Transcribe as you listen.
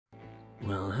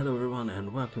Well, hello everyone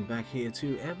and welcome back here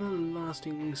to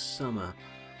Everlasting Summer.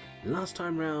 Last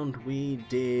time round we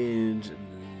did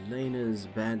Lena's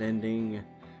bad ending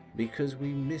because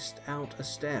we missed out a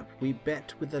step. We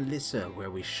bet with Alyssa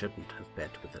where we shouldn't have bet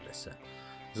with Alyssa.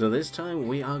 So this time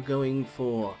we are going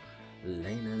for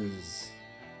Lena's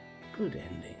good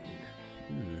ending.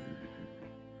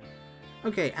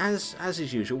 Okay, as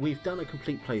is usual, we've done a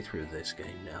complete playthrough of this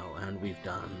game now, and we've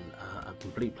done a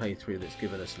complete playthrough that's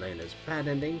given us Lena's bad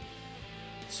ending.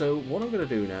 So what I'm going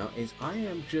to do now is I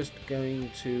am just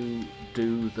going to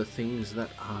do the things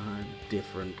that are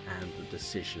different and the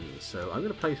decisions. So I'm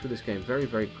going to play through this game very,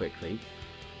 very quickly,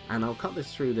 and I'll cut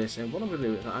through this, and what I'm going to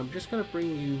do is I'm just going to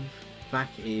bring you back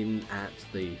in at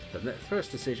the first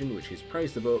decision, which is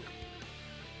praise the book,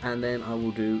 and then I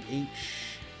will do each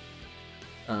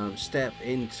step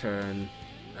in turn,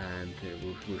 and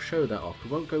we'll show that off.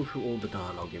 We won't go through all the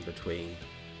dialogue in between,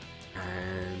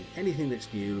 and anything that's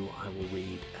new I will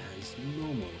read as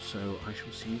normal. So I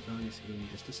shall see you guys in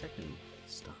just a second.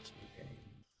 Let's start the game.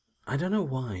 I don't know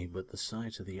why, but the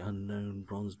sight of the unknown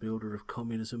bronze builder of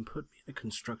communism put me in a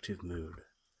constructive mood.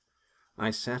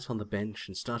 I sat on the bench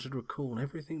and started to recall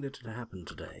everything that had happened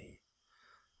today.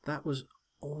 That was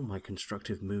all my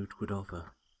constructive mood would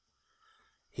offer.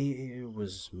 Here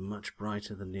was much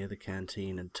brighter than near the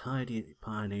canteen, and tidy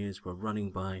pioneers were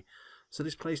running by, so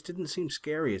this place didn't seem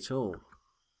scary at all.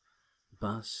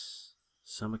 Bus,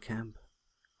 summer camp,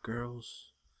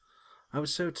 girls. I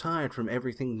was so tired from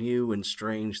everything new and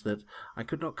strange that I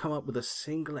could not come up with a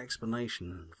single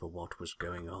explanation for what was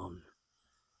going on.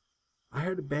 I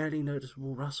heard a barely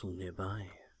noticeable rustle nearby.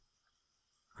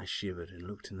 I shivered and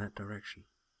looked in that direction.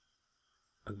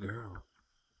 A girl,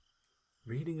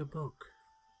 reading a book.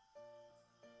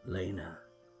 Lena.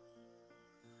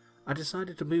 I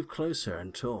decided to move closer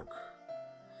and talk.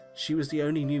 She was the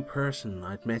only new person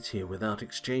I'd met here without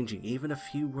exchanging even a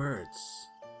few words.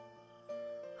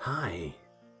 Hi,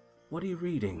 what are you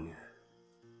reading?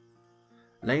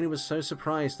 Lena was so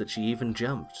surprised that she even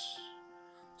jumped.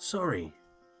 Sorry,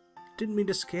 didn't mean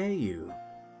to scare you.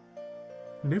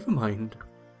 Never mind.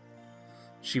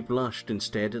 She blushed and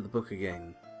stared at the book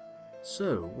again.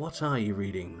 So, what are you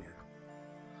reading?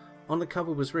 On the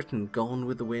cover was written, "Gone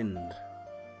with the Wind."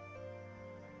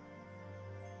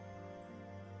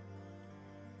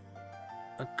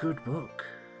 A good book.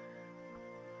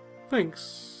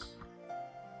 Thanks.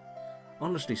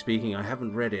 Honestly speaking, I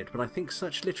haven't read it, but I think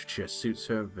such literature suits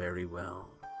her very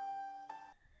well.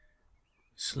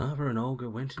 Slava and Olga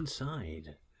went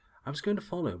inside. I was going to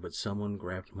follow, but someone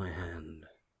grabbed my hand.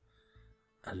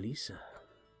 Alisa.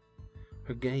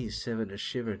 Her gaze severed a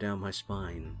shiver down my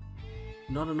spine.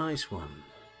 Not a nice one.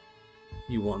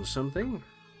 You want something?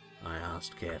 I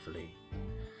asked carefully.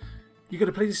 You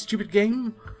gonna play this stupid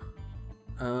game?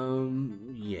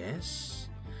 Yes.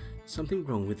 Something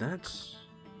wrong with that?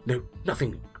 No,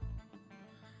 nothing.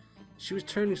 She was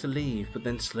turning to leave, but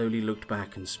then slowly looked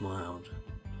back and smiled.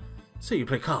 So you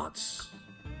play cards?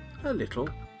 A little.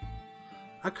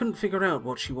 I couldn't figure out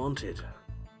what she wanted.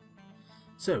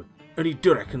 So, only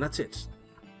Durek and that's it.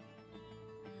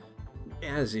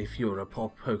 As if you're a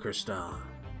pop poker star.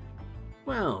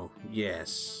 Well,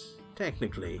 yes,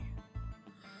 technically.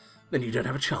 Then you don't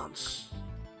have a chance.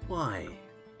 Why?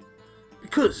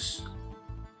 Because.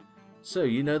 So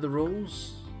you know the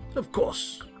rules? Of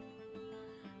course.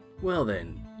 Well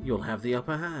then, you'll have the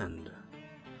upper hand.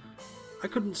 I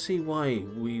couldn't see why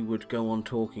we would go on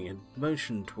talking and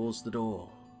motioned towards the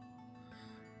door.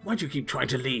 Why'd you keep trying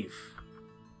to leave?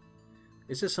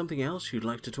 Is there something else you'd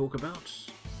like to talk about?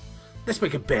 Let's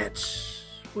make a bet.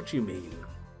 What do you mean?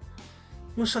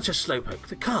 You're such a slowpoke.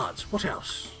 The cards, what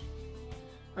else?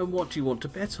 And what do you want to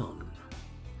bet on?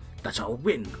 That I'll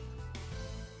win.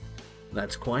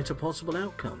 That's quite a possible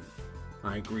outcome,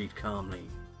 I agreed calmly.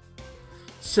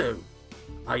 So,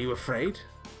 are you afraid?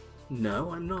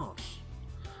 No, I'm not.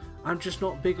 I'm just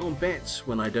not big on bets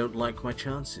when I don't like my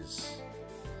chances.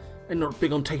 And not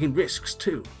big on taking risks,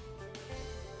 too.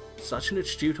 Such an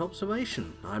astute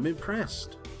observation. I'm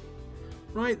impressed.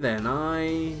 Right then,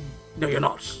 No, you're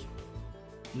not.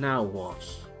 Now what?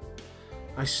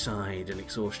 I sighed in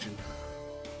exhaustion.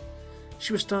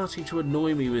 She was starting to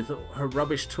annoy me with her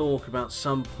rubbish talk about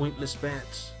some pointless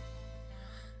bet.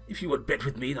 If you would bet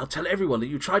with me, I'll tell everyone that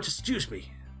you tried to seduce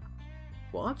me.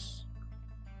 What?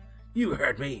 You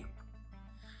heard me.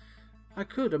 I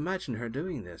could imagine her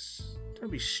doing this.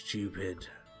 Don't be stupid.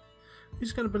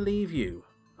 Who's going to believe you?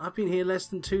 I've been here less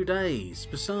than 2 days.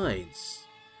 Besides...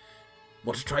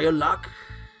 Want to try your luck?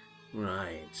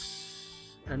 Right.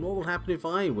 And what will happen if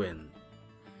I win?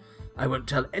 I won't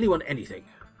tell anyone anything.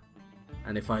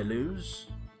 And if I lose?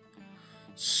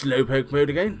 Slowpoke mode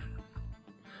again?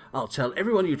 I'll tell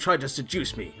everyone you tried to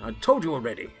seduce me. I told you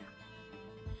already.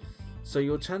 So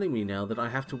you're telling me now that I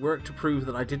have to work to prove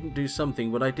that I didn't do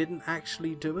something when I didn't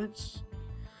actually do it?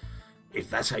 If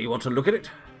that's how you want to look at it.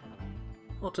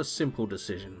 Not a simple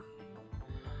decision.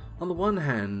 On the one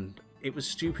hand, it was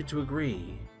stupid to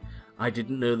agree. I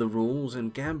didn't know the rules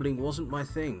and gambling wasn't my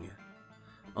thing.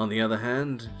 On the other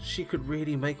hand, she could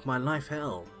really make my life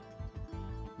hell.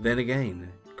 Then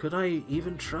again, could I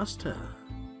even trust her?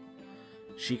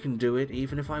 She can do it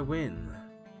even if I win.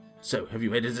 So, have you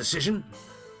made a decision?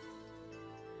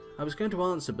 I was going to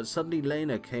answer, but suddenly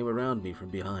Lena came around me from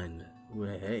behind.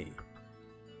 Hey.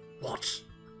 What?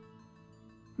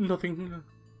 Nothing.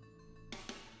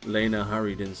 Lena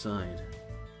hurried inside.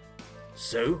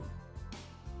 So?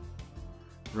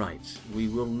 Right, we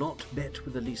will not bet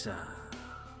with Elisa.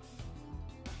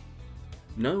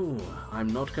 No,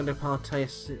 I'm not going to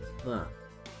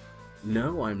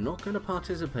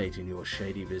participate in your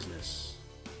shady business.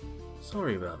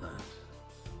 Sorry about that.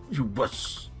 You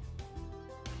wuss!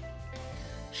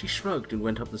 She shrugged and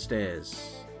went up the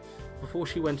stairs. Before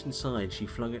she went inside, she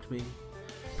flung at me,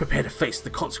 "Prepare to face the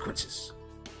consequences."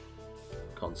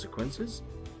 Consequences?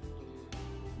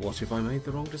 What if I made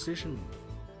the wrong decision?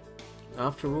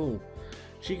 After all,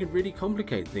 she could really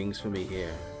complicate things for me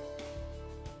here.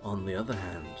 On the other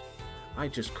hand, I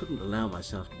just couldn't allow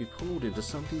myself to be pulled into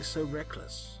something so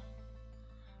reckless.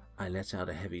 I let out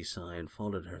a heavy sigh and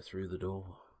followed her through the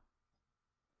door.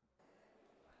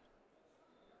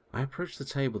 I approached the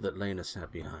table that Lena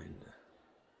sat behind.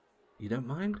 You don't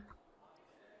mind?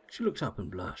 She looked up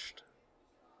and blushed.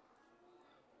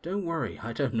 Don't worry,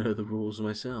 I don't know the rules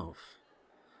myself.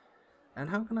 And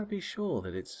how can I be sure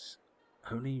that it's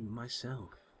only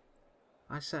myself?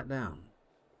 I sat down.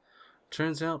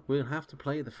 Turns out we'll have to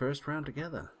play the first round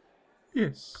together.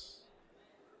 Yes.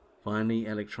 Finally,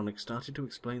 Electronic started to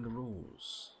explain the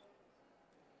rules.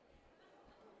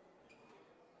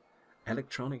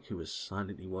 Electronic, who was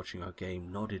silently watching our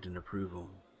game, nodded in approval.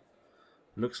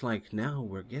 Looks like now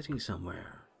we're getting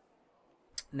somewhere.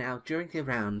 Now, during the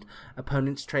round,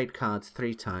 opponents trade cards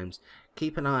 3 times.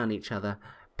 Keep an eye on each other.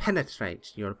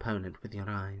 Penetrate your opponent with your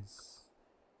eyes.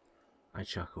 I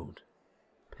chuckled.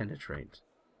 Penetrate.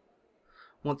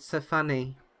 What's so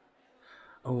funny?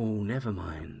 Oh, never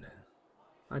mind.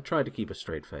 I tried to keep a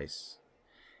straight face.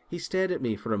 He stared at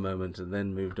me for a moment and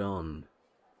then moved on.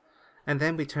 And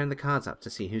then we turn the cards up to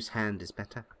see whose hand is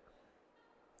better.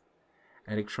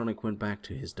 Electronic went back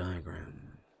to his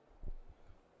diagram.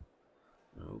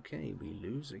 Okay, we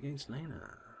lose against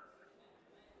Lena.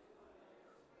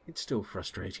 It's still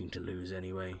frustrating to lose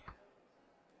anyway.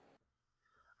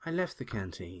 I left the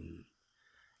canteen.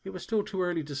 It was still too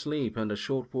early to sleep, and a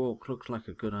short walk looked like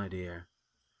a good idea.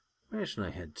 Where should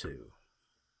I head to?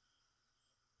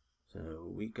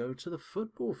 So we go to the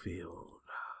football field.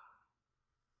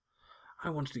 I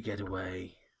wanted to get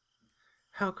away.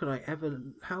 How could I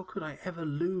ever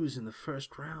lose in the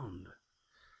first round?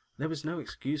 There was no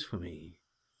excuse for me.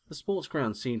 The sports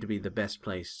ground seemed to be the best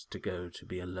place to go to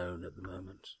be alone at the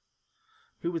moment.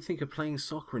 Who would think of playing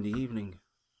soccer in the evening?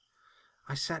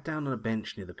 I sat down on a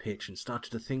bench near the pitch and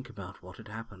started to think about what had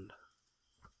happened.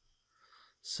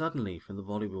 Suddenly, from the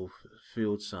volleyball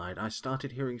field side, I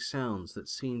started hearing sounds that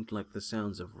seemed like the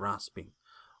sounds of rasping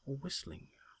or whistling.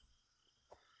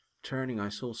 Turning, I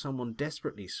saw someone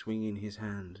desperately swinging his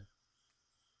hand.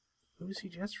 Who was he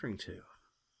gesturing to?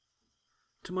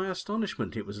 To my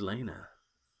astonishment, it was Lena.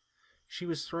 She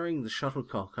was throwing the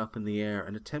shuttlecock up in the air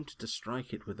and attempted to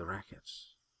strike it with the racket.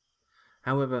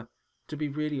 However, to be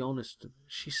really honest,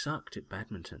 she sucked at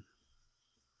badminton.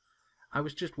 I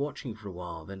was just watching for a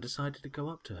while, then decided to go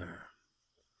up to her.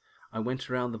 I went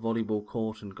around the volleyball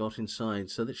court and got inside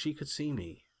so that she could see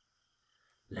me.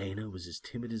 Lena was as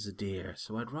timid as a deer,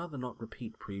 so I'd rather not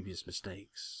repeat previous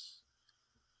mistakes.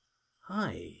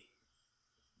 Hi.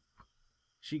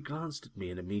 She glanced at me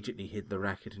and immediately hid the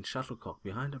racket and shuttlecock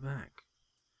behind her back.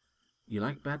 You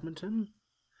like badminton?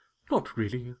 Not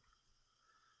really.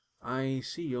 I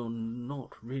see you're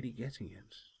not really getting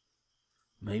it.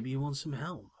 Maybe you want some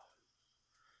help.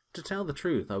 To tell the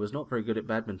truth, I was not very good at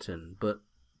badminton, but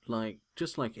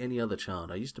just like any other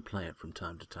child, I used to play it from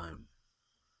time to time.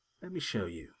 Let me show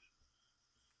you.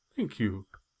 Thank you.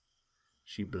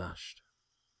 She blushed.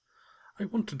 I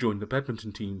want to join the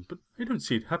badminton team, but I don't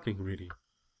see it happening really.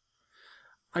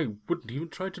 I wouldn't even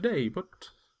try today, but...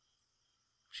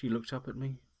 She looked up at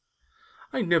me.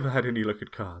 I never had any luck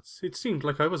at cards. It seemed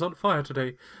like I was on fire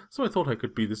today, so I thought I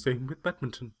could be the same with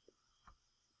badminton.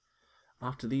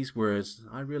 After these words,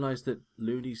 I realized that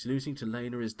losing to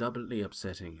Lena is doubly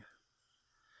upsetting.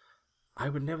 I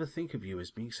would never think of you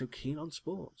as being so keen on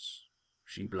sports.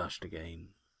 She blushed again.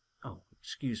 Oh,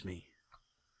 excuse me.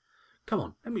 Come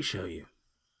on, let me show you.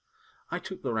 I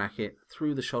took the racket,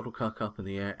 threw the shuttlecock up in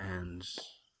the air, and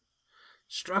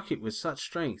struck it with such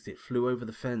strength it flew over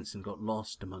the fence and got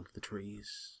lost among the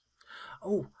trees.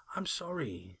 Oh, I'm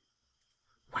sorry.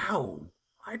 Wow,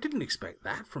 I didn't expect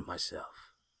that from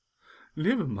myself.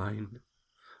 Never mind.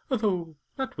 Although,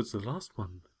 that was the last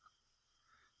one.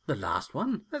 The last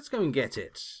one? Let's go and get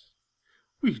it.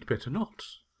 We'd better not.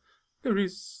 There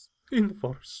is in the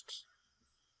forest.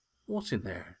 What in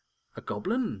there? A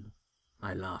goblin?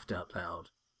 I laughed out loud.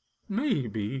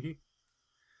 Maybe.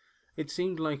 It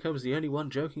seemed like I was the only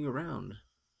one joking around.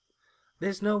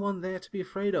 There's no one there to be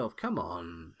afraid of. Come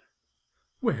on.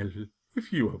 Well,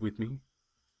 if you are with me.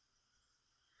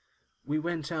 We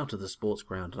went out of the sports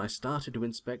ground and I started to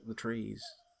inspect the trees.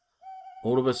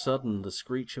 All of a sudden, the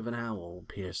screech of an owl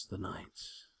pierced the night.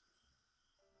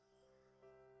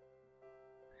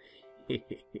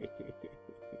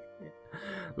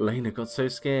 Lena got so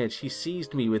scared she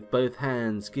seized me with both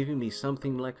hands, giving me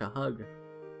something like a hug.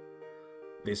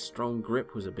 This strong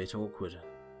grip was a bit awkward.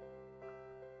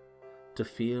 To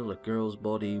feel a girl's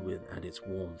body and its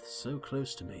warmth so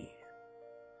close to me,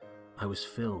 I was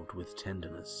filled with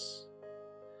tenderness.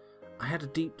 I had a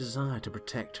deep desire to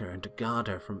protect her and to guard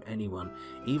her from anyone,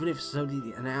 even if it's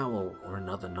only an owl or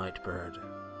another night bird.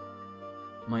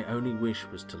 My only wish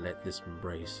was to let this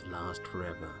embrace last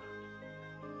forever.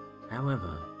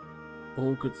 However,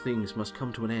 all good things must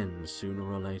come to an end sooner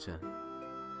or later.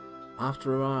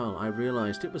 After a while, I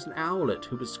realized it was an owlet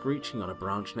who was screeching on a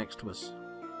branch next to us.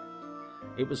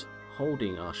 It was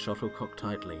holding our shuttlecock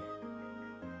tightly.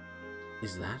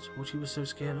 Is that what you were so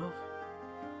scared of?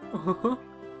 Uh-huh.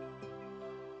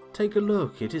 Take a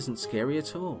look, it isn't scary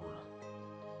at all.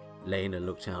 Lena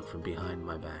looked out from behind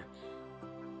my back.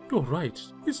 You're right,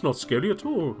 it's not scary at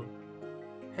all.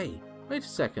 Hey, wait a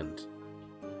second.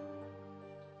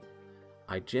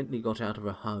 I gently got out of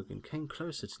her hug and came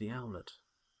closer to the owlet.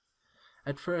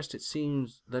 At first it seemed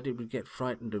that it would get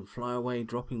frightened and fly away,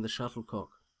 dropping the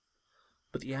shuttlecock.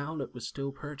 But the owlet was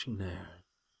still perching there.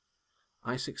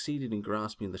 I succeeded in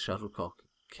grasping the shuttlecock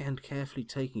and carefully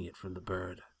taking it from the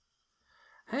bird.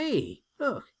 Hey,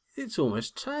 look, it's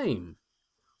almost tame.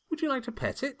 Would you like to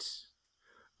pet it?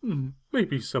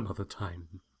 Maybe some other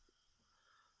time.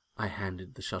 I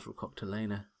handed the shuttlecock to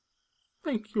Lena.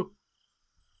 Thank you.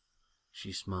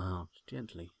 She smiled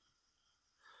gently.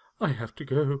 I have to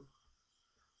go.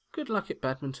 Good luck at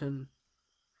badminton.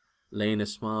 Lena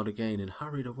smiled again and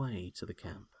hurried away to the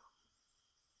camp.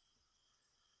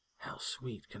 How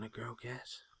sweet can a girl get?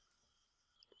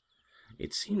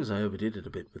 It seems I overdid it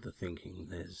a bit with the thinking.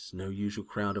 There's no usual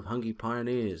crowd of hungry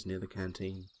pioneers near the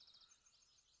canteen.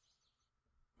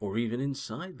 Or even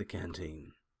inside the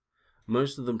canteen.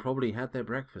 Most of them probably had their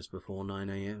breakfast before 9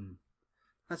 a.m.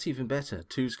 That's even better.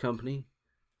 2's company,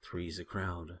 3's a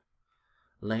crowd.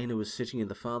 Lena was sitting in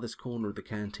the farthest corner of the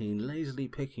canteen, lazily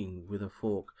picking with a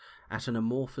fork at an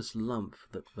amorphous lump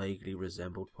that vaguely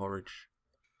resembled porridge.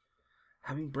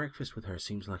 Having breakfast with her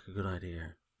seems like a good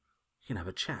idea. You can have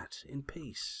a chat in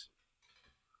peace.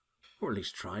 Or at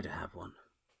least try to have one.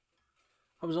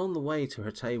 I was on the way to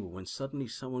her table when suddenly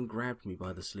someone grabbed me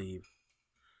by the sleeve.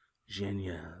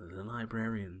 Genya, the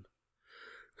librarian.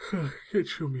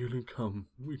 Get your meal and come.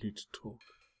 We need to talk.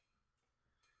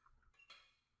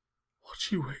 What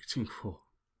are you waiting for?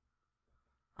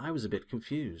 I was a bit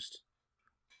confused.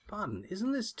 Pardon,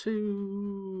 isn't this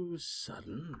too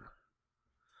sudden?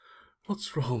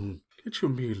 What's wrong? Get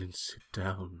your meal and sit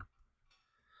down.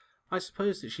 I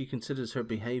suppose that she considers her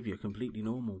behaviour completely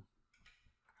normal.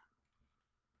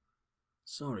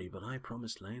 Sorry, but I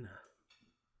promised Lena.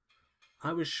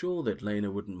 I was sure that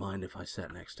Lena wouldn't mind if I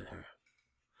sat next to her.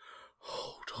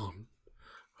 Hold on.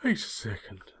 Wait a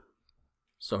second.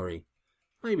 Sorry.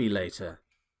 Maybe later.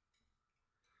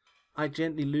 I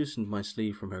gently loosened my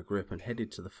sleeve from her grip and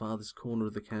headed to the farthest corner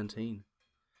of the canteen.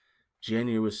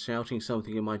 Genya was shouting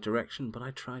something in my direction, but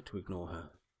I tried to ignore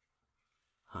her.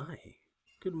 Hi.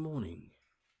 Good morning.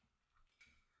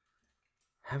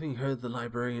 Having heard the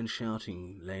librarian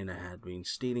shouting, Lena had been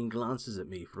stealing glances at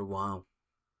me for a while.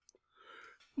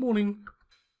 Morning.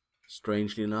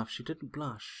 Strangely enough, she didn't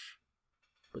blush,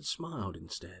 but smiled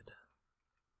instead.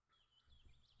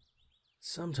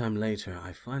 Sometime later,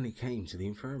 I finally came to the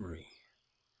infirmary.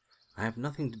 I have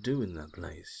nothing to do in that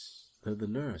place, though the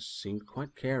nurse seemed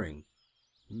quite caring.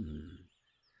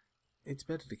 It's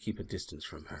better to keep a distance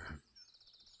from her.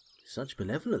 Such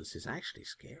benevolence is actually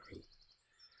scary.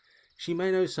 She may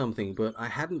know something, but I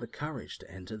hadn't the courage to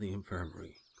enter the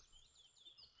infirmary.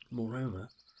 Moreover,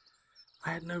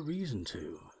 I had no reason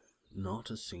to. Not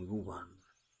a single one.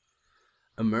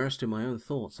 Immersed in my own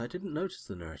thoughts, I didn't notice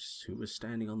the nurse who was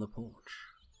standing on the porch.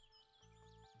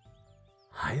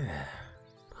 Hi there,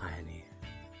 Pioneer.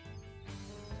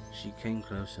 She came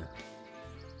closer.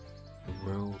 The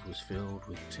world was filled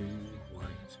with 2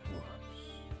 white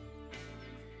orbs.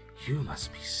 You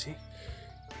must be sick.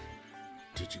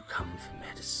 Did you come for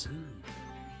medicine?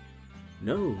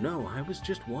 No, I was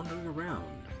just wandering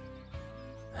around.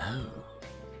 Oh,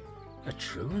 a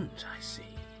truant, I see.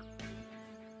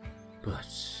 But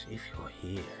if you're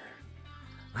here,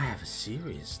 I have a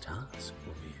serious task for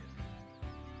you.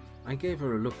 I gave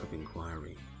her a look of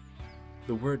inquiry.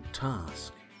 The word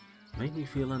task made me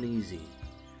feel uneasy.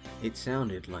 It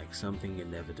sounded like something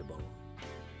inevitable.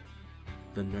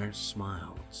 The nurse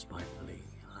smiled spitefully.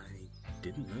 I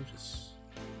didn't notice.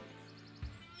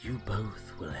 You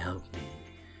both will help me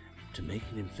to make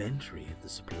an inventory of the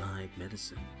supplied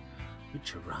medicine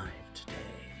which arrived today.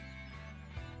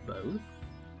 Both?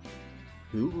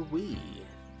 Who were we?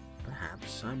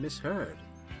 Perhaps I misheard.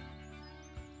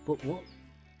 But what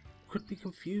could be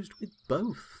confused with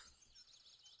both?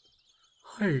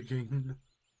 Hi again.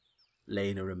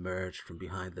 Lena emerged from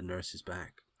behind the nurse's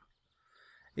back.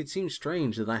 It seemed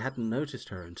strange that I hadn't noticed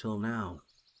her until now.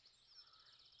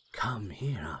 Come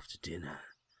here after dinner.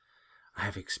 I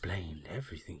have explained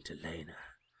everything to Lena.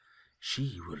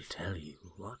 She will tell you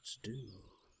what to do.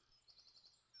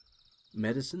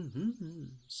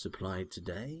 Medicine? Supplied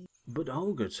today? But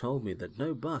Olga told me that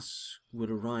no bus would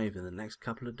arrive in the next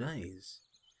couple of days.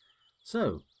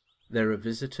 So, there are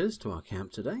visitors to our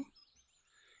camp today?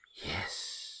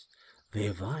 Yes, they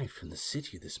arrived from the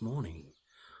city this morning.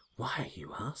 Why are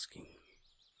you asking?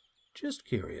 Just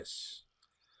curious.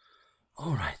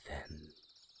 All right then.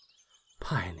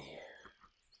 Pioneer.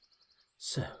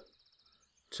 So,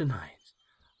 tonight,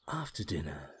 after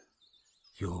dinner,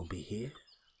 you'll be here?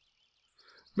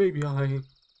 Maybe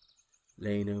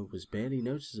Lena was barely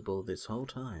noticeable this whole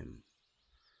time.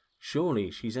 Surely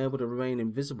she's able to remain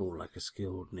invisible like a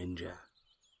skilled ninja.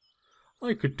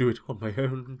 I could do it on my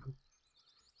own.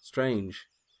 Strange.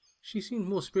 She seemed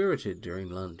more spirited during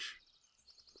lunch.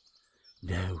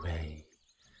 No way.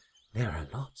 There are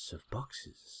lots of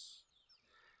boxes.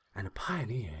 And a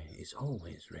pioneer is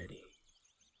always ready.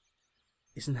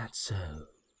 Isn't that so,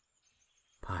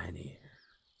 Pioneer?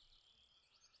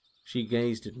 She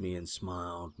gazed at me and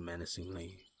smiled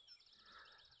menacingly.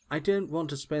 I don't want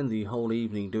to spend the whole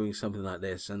evening doing something like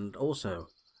this, and also,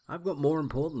 I've got more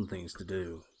important things to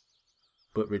do.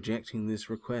 But rejecting this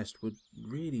request would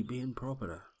really be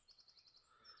improper.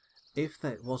 If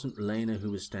that wasn't Lena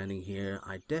who was standing here,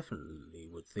 I definitely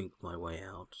would think my way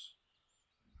out.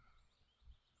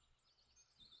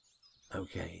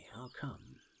 Okay, I'll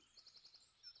come.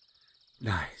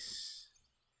 Nice.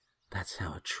 That's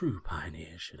how a true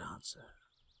pioneer should answer.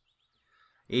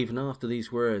 Even after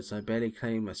these words, I barely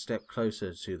came a step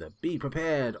closer to the "Be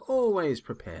prepared, always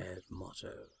prepared"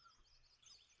 motto.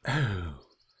 Oh,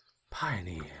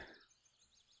 Pioneer.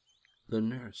 The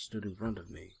nurse stood in front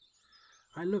of me.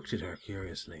 I looked at her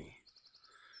curiously.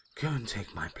 Go and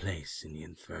take my place in the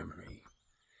infirmary.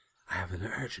 I have an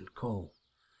urgent call.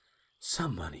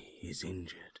 Somebody is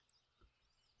injured.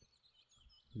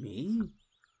 Me?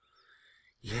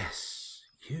 Yes,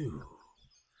 you.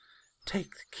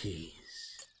 Take the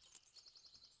keys.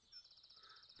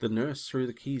 The nurse threw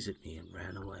the keys at me and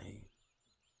ran away.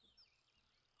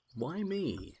 Why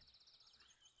me?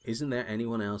 Isn't there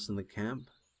anyone else in the camp?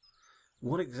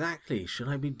 What exactly should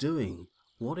I be doing?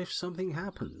 What if something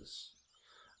happens?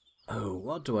 Oh,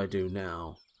 what do I do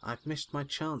now? I've missed my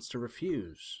chance to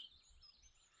refuse.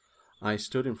 I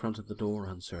stood in front of the door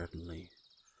uncertainly.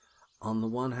 On the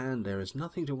one hand, there is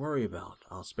nothing to worry about.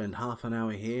 I'll spend half an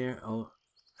hour here,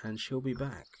 and she'll be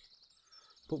back.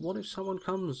 But what if someone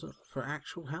comes for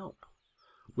actual help,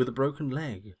 with a broken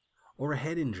leg or a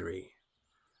head injury?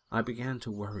 I began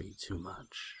to worry too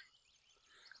much.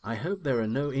 I hope there are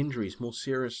no injuries more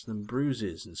serious than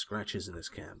bruises and scratches in this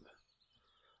camp.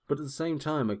 But at the same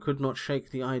time, I could not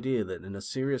shake the idea that in a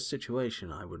serious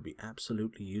situation I would be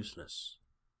absolutely useless.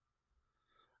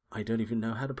 I don't even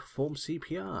know how to perform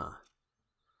CPR.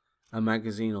 A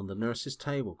magazine on the nurse's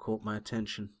table caught my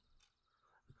attention.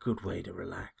 A good way to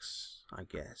relax, I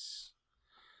guess.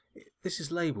 This is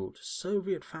labelled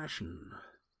Soviet fashion.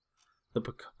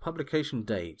 The publication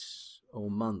date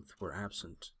or month were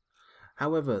absent.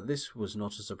 However, this was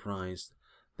not a surprise.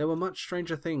 There were much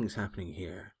stranger things happening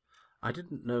here. I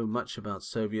didn't know much about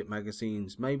Soviet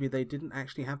magazines. Maybe they didn't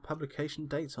actually have publication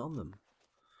dates on them.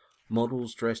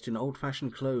 Models dressed in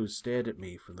old-fashioned clothes stared at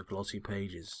me from the glossy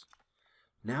pages.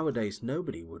 Nowadays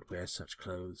nobody would wear such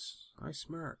clothes. I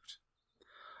smirked.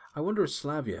 I wonder if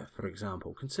Slavia, for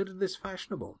example, considered this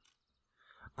fashionable.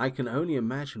 I can only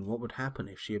imagine what would happen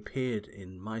if she appeared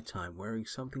in my time wearing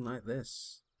something like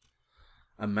this.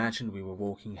 Imagine we were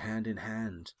walking hand in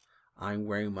hand. I'm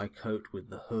wearing my coat with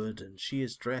the hood, and she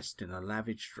is dressed in a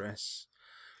lavish dress,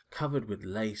 covered with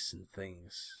lace and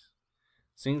things.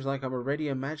 Seems like I'm already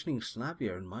imagining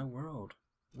Slavia in my world,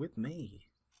 with me.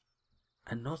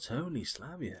 And not only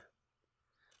Slavia.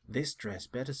 This dress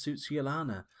better suits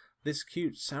Yelena. This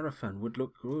cute sarafan would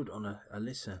look good on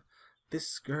Alyssa. This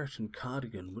skirt and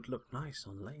cardigan would look nice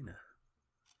on Lena.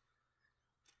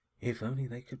 If only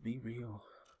they could be real.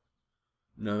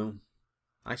 No,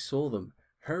 I saw them,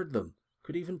 heard them,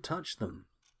 could even touch them.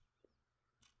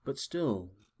 But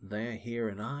still, they are here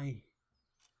and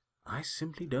I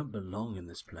simply don't belong in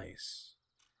this place.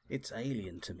 It's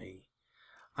alien to me.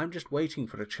 I'm just waiting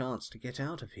for a chance to get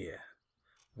out of here.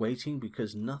 Waiting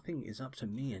because nothing is up to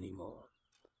me anymore.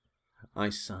 I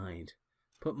sighed,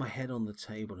 put my head on the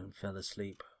table and fell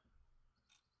asleep.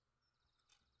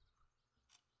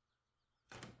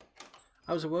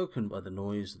 I was awoken by the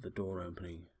noise of the door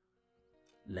opening.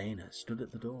 Lena stood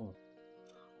at the door.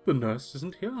 The nurse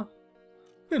isn't here.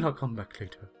 Then I'll come back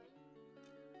later.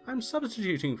 I'm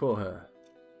substituting for her.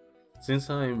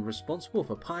 Since I'm responsible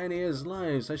for pioneers'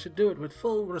 lives, I should do it with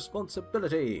full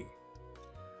responsibility.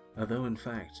 Although, in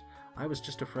fact, I was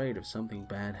just afraid of something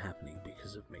bad happening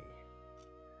because of me.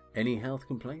 Any health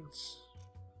complaints?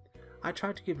 I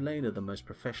tried to give Lena the most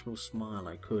professional smile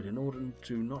I could in order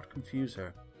to not confuse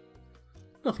her.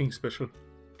 Nothing special,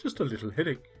 just a little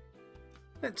headache.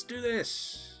 Let's do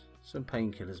this. Some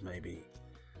painkillers, maybe.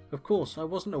 Of course, I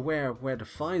wasn't aware of where to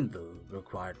find the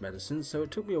required medicines, so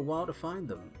it took me a while to find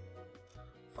them.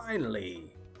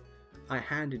 Finally, I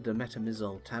handed the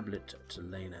metamizole tablet to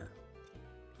Lena.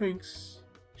 Thanks,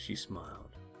 she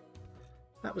smiled.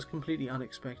 That was completely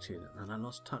unexpected, and I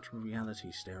lost touch with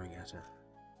reality staring at her.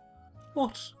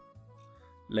 What?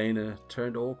 Lena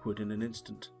turned awkward in an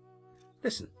instant.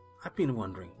 Listen, I've been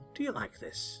wondering, do you like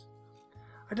this?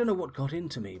 I don't know what got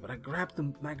into me, but I grabbed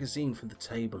the magazine from the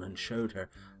table and showed her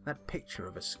that picture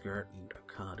of a skirt and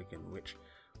a cardigan, which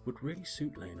would really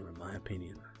suit Lena in my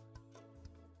opinion.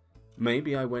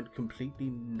 Maybe I went completely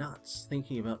nuts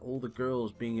thinking about all the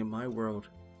girls being in my world.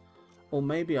 Or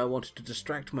maybe I wanted to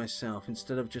distract myself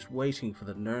instead of just waiting for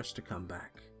the nurse to come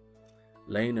back.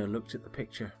 Lena looked at the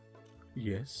picture.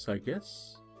 Yes, I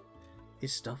guess.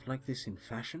 Is stuff like this in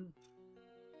fashion?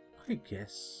 I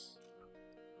guess.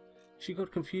 She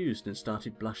got confused and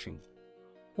started blushing.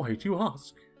 Why do you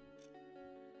ask?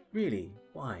 Really,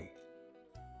 why?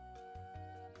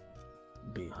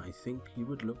 I think you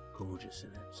would look gorgeous in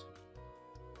it.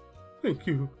 Thank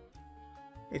you.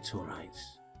 It's all right.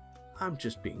 I'm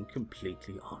just being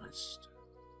completely honest.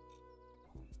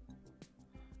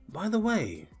 By the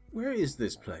way, where is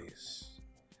this place?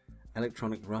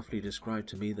 Electronic roughly described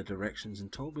to me the directions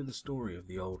and told me the story of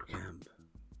the old camp.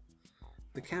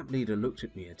 The camp leader looked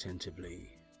at me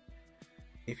attentively.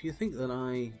 If you think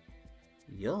that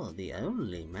You're the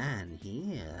only man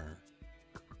here.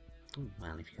 Oh,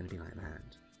 well, if you're going to be like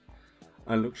that.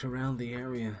 I looked around the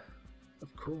area.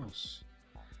 Of course.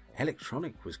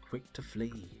 Electronic was quick to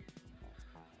flee.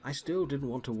 I still didn't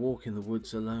want to walk in the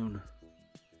woods alone.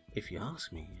 If you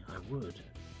ask me, I would.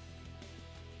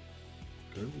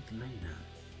 Go with Lena.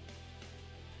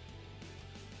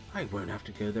 I won't have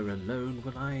to go there alone,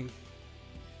 will I?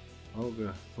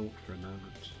 Olga thought for a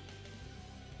moment.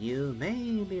 You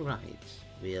may be right.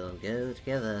 We'll go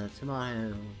together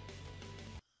tomorrow.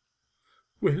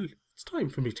 Well, it's time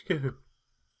for me to go.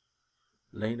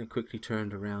 Lena quickly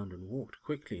turned around and walked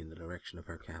quickly in the direction of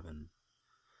her cabin.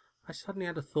 I suddenly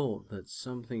had a thought that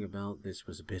something about this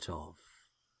was a bit off.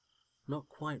 Not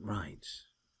quite right.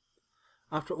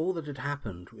 After all that had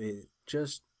happened, it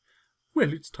just...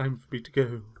 Well, it's time for me to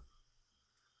go.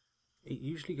 It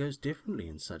usually goes differently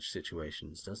in such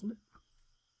situations, doesn't it?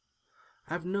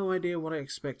 I have no idea what I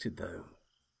expected, though.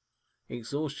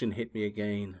 Exhaustion hit me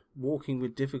again. Walking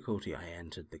with difficulty, I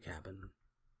entered the cabin.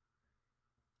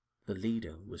 The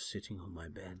leader was sitting on my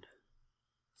bed.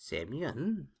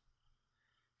 Semyon?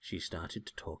 She started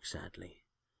to talk sadly.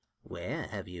 Where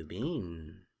have you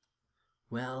been?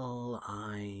 Well,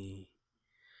 I...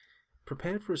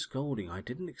 Prepared for a scolding, I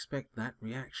didn't expect that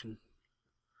reaction.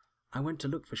 I went to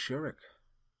look for Shurik.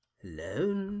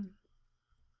 Alone?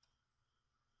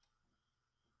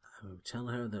 I will tell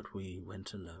her that we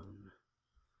went alone.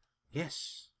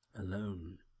 Yes,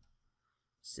 alone.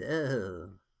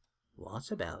 So,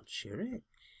 what about Shurik?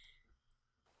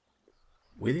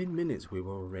 Within minutes we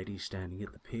were already standing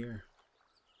at the pier.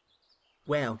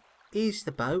 Well, here's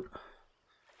the boat.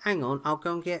 Hang on, I'll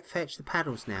go and fetch the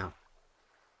paddles now.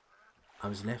 I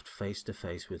was left face to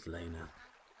face with Lena.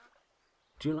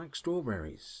 Do you like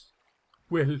strawberries?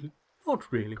 Well,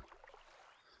 not really.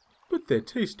 But they're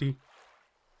tasty.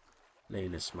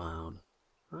 Lena smiled.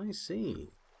 I see.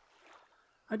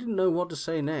 I didn't know what to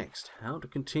say next, how to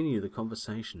continue the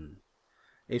conversation.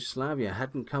 If Slavia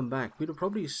hadn't come back, we'd have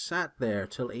probably sat there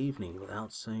till evening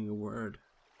without saying a word.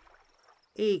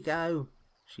 Here you go.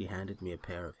 She handed me a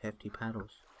pair of hefty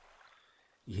paddles.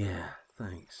 Yeah,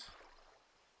 thanks.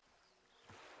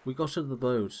 We got to the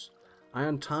boat. I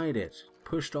untied it,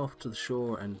 pushed off to the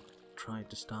shore and tried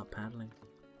to start paddling.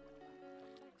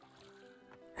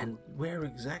 And where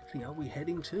exactly are we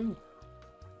heading to?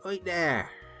 Right there.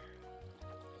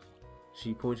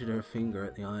 She pointed her finger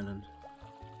at the island.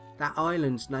 That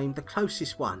island's named the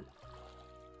closest one.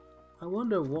 I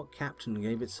wonder what captain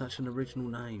gave it such an original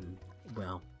name.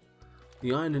 Well,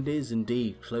 the island is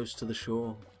indeed close to the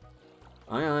shore.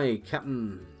 Aye aye,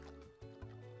 Captain.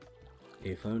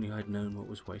 If only I'd known what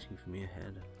was waiting for me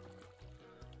ahead.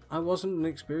 I wasn't an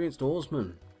experienced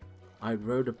oarsman. I'd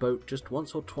rowed a boat just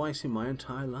once or twice in my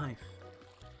entire life.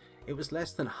 It was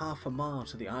less than half a mile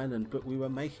to the island, but we were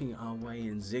making our way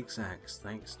in zigzags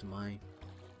thanks to my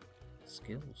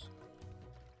skills.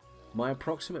 By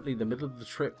approximately the middle of the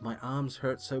trip, my arms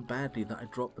hurt so badly that I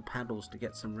dropped the paddles to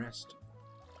get some rest.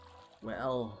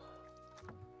 Well,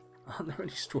 aren't there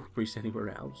any strawberries anywhere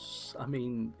else? I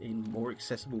mean, in more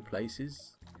accessible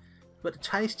places? But the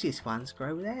tastiest ones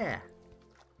grow there.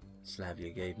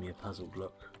 Slavia gave me a puzzled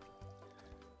look.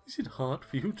 Is it hard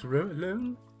for you to row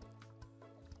alone?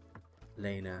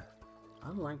 Lena,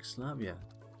 unlike Slavia,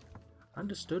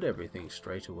 understood everything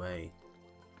straight away.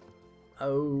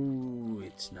 Oh,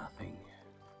 it's nothing.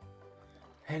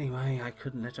 Anyway, I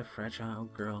couldn't let a fragile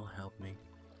girl help me.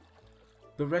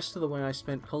 The rest of the way I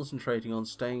spent concentrating on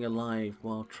staying alive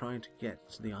while trying to get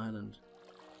to the island.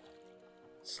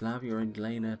 Slavia and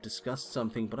Lena discussed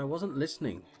something, but I wasn't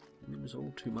listening. It was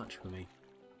all too much for me.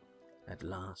 At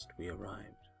last we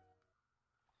arrived.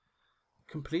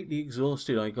 Completely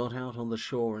exhausted, I got out on the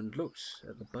shore and looked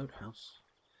at the boathouse.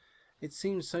 It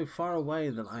seemed so far away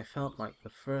that I felt like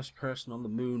the first person on the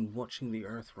moon watching the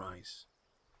earth rise.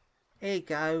 Here you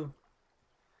go.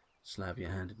 Slavia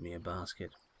handed me a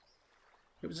basket.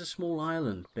 It was a small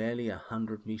island, barely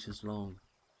 100 meters long,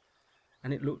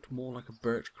 and it looked more like a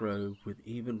birch grove with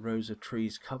even rows of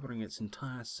trees covering its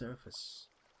entire surface.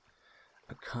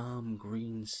 A calm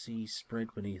green sea spread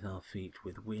beneath our feet,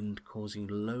 with wind causing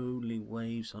lonely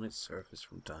waves on its surface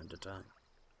from time to time.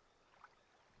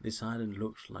 This island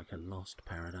looked like a lost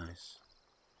paradise.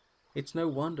 It's no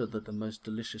wonder that the most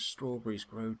delicious strawberries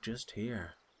grow just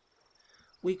here.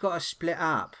 We gotta split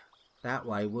up. That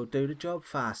way we'll do the job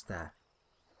faster.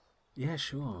 Yeah,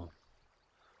 sure.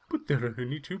 But there are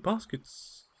only 2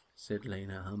 baskets, said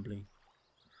Lena humbly.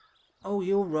 Oh,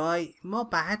 you're right. My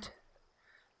bad.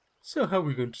 So how are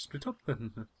we going to split up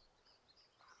then?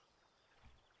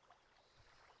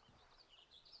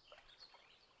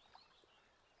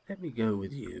 Let me go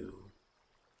with you.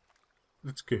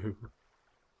 Let's go.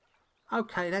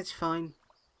 Okay, that's fine.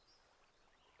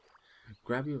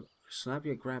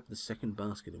 Slavia grabbed the second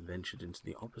basket and ventured into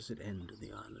the opposite end of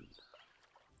the island.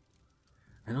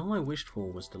 And all I wished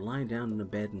for was to lie down in a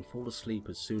bed and fall asleep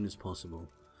as soon as possible.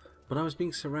 But I was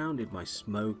being surrounded by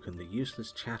smoke and the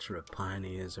useless chatter of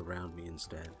pioneers around me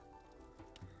instead.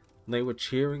 They were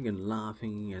cheering and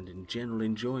laughing and in general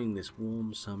enjoying this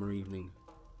warm summer evening.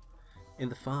 In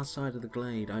the far side of the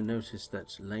glade, I noticed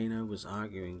that Lena was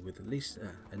arguing with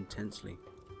Lisa intensely.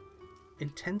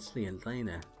 Intensely and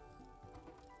Lena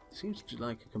seems to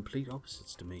like complete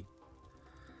opposites to me.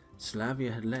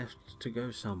 Slavia had left to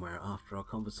go somewhere after our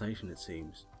conversation, it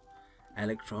seems.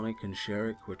 Electronic and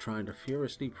Sherrick were trying to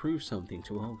furiously prove something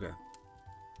to Olga.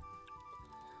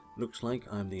 Looks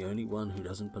like I'm the only one who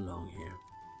doesn't belong here.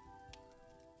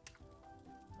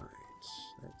 Right,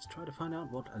 let's try to find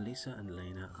out what Elisa and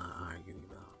Lena are arguing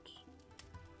about.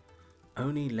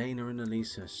 Only Lena and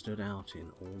Elisa stood out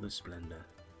in all their splendor.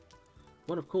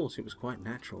 Well, of course, it was quite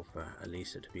natural for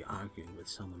Elisa to be arguing with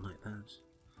someone like that.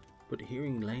 But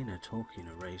hearing Lena talk in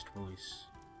a raised voice,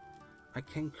 I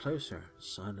came closer,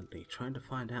 silently, trying to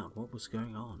find out what was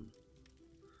going on.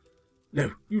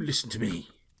 No, you listen to me.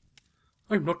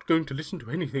 I'm not going to listen to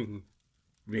anything.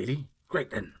 Really?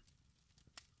 Great then.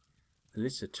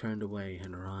 Elisa turned away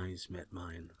and her eyes met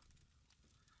mine.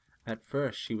 At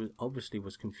first she obviously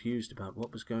was confused about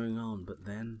what was going on, but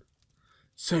then...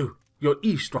 So, you're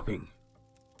eavesdropping?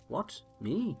 What?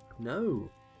 Me? No.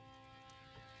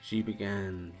 She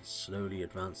began slowly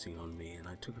advancing on me and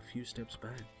I took a few steps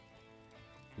back.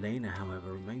 Lena,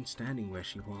 however, remained standing where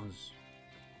she was.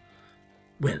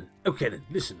 Well, okay then,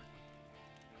 listen.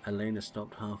 Elisa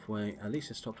stopped halfway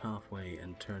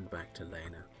and turned back to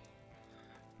Lena.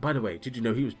 By the way, did you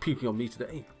know he was puking on me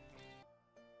today?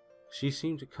 She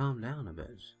seemed to calm down a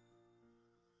bit.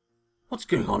 What's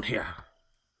going on here?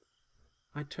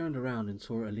 I turned around and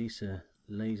saw Elisa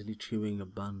lazily chewing a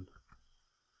bun.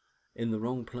 In the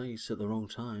wrong place at the wrong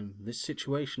time. This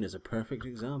situation is a perfect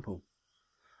example.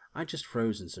 I just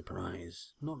froze in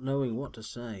surprise, not knowing what to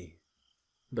say.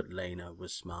 But Lena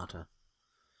was smarter.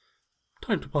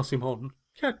 Time to pass him on.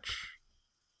 Catch!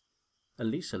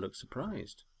 Elisa looked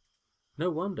surprised. No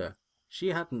wonder. She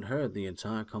hadn't heard the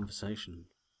entire conversation.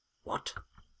 What?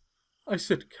 I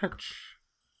said catch.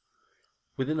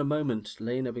 Within a moment,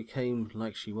 Lena became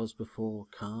like she was before,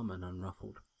 calm and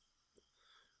unruffled.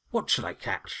 What shall I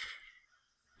catch?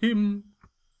 Him.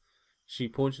 She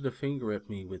pointed a finger at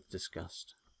me with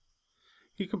disgust.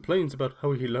 He complains about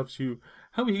how he loves you,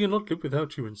 how he cannot live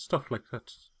without you, and stuff like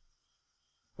that.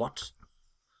 What?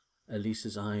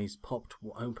 Elisa's eyes popped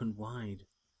open wide.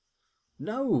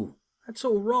 No, that's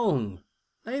all wrong.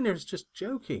 Lena is just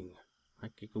joking. I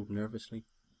giggled nervously.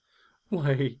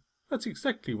 Why, that's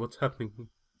exactly what's happening.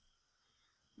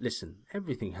 Listen,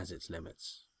 everything has its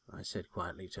limits, I said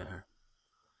quietly to her.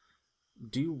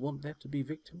 Do you want there to be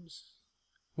victims?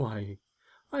 Why,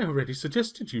 I already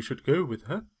suggested you should go with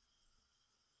her.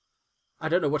 I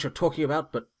don't know what you're talking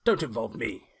about, but don't involve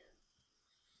me.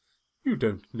 You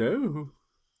don't know.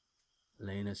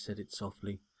 Lena said it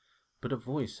softly, but her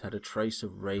voice had a trace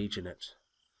of rage in it.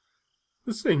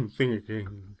 The same thing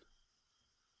again.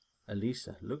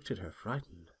 Elisa looked at her,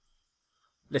 frightened.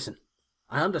 Listen,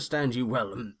 I understand you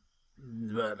well,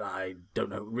 but I don't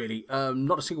know, really.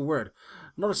 Not a single word,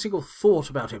 not a single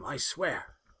thought about him, I swear.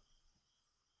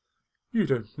 You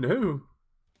don't know.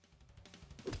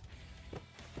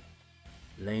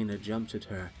 Lena jumped at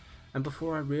her, and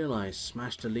before I realized,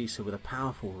 smashed Elisa with a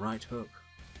powerful right hook.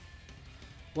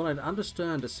 Well, I'd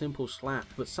understand a simple slap,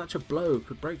 but such a blow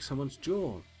could break someone's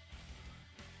jaw.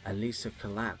 Elisa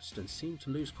collapsed and seemed to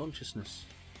lose consciousness.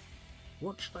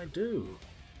 What should I do?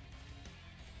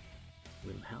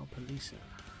 We'll help Elisa.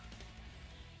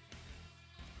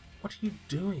 What are you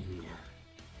doing?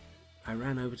 I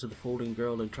ran over to the falling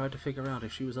girl and tried to figure out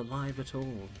if she was alive at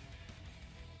all.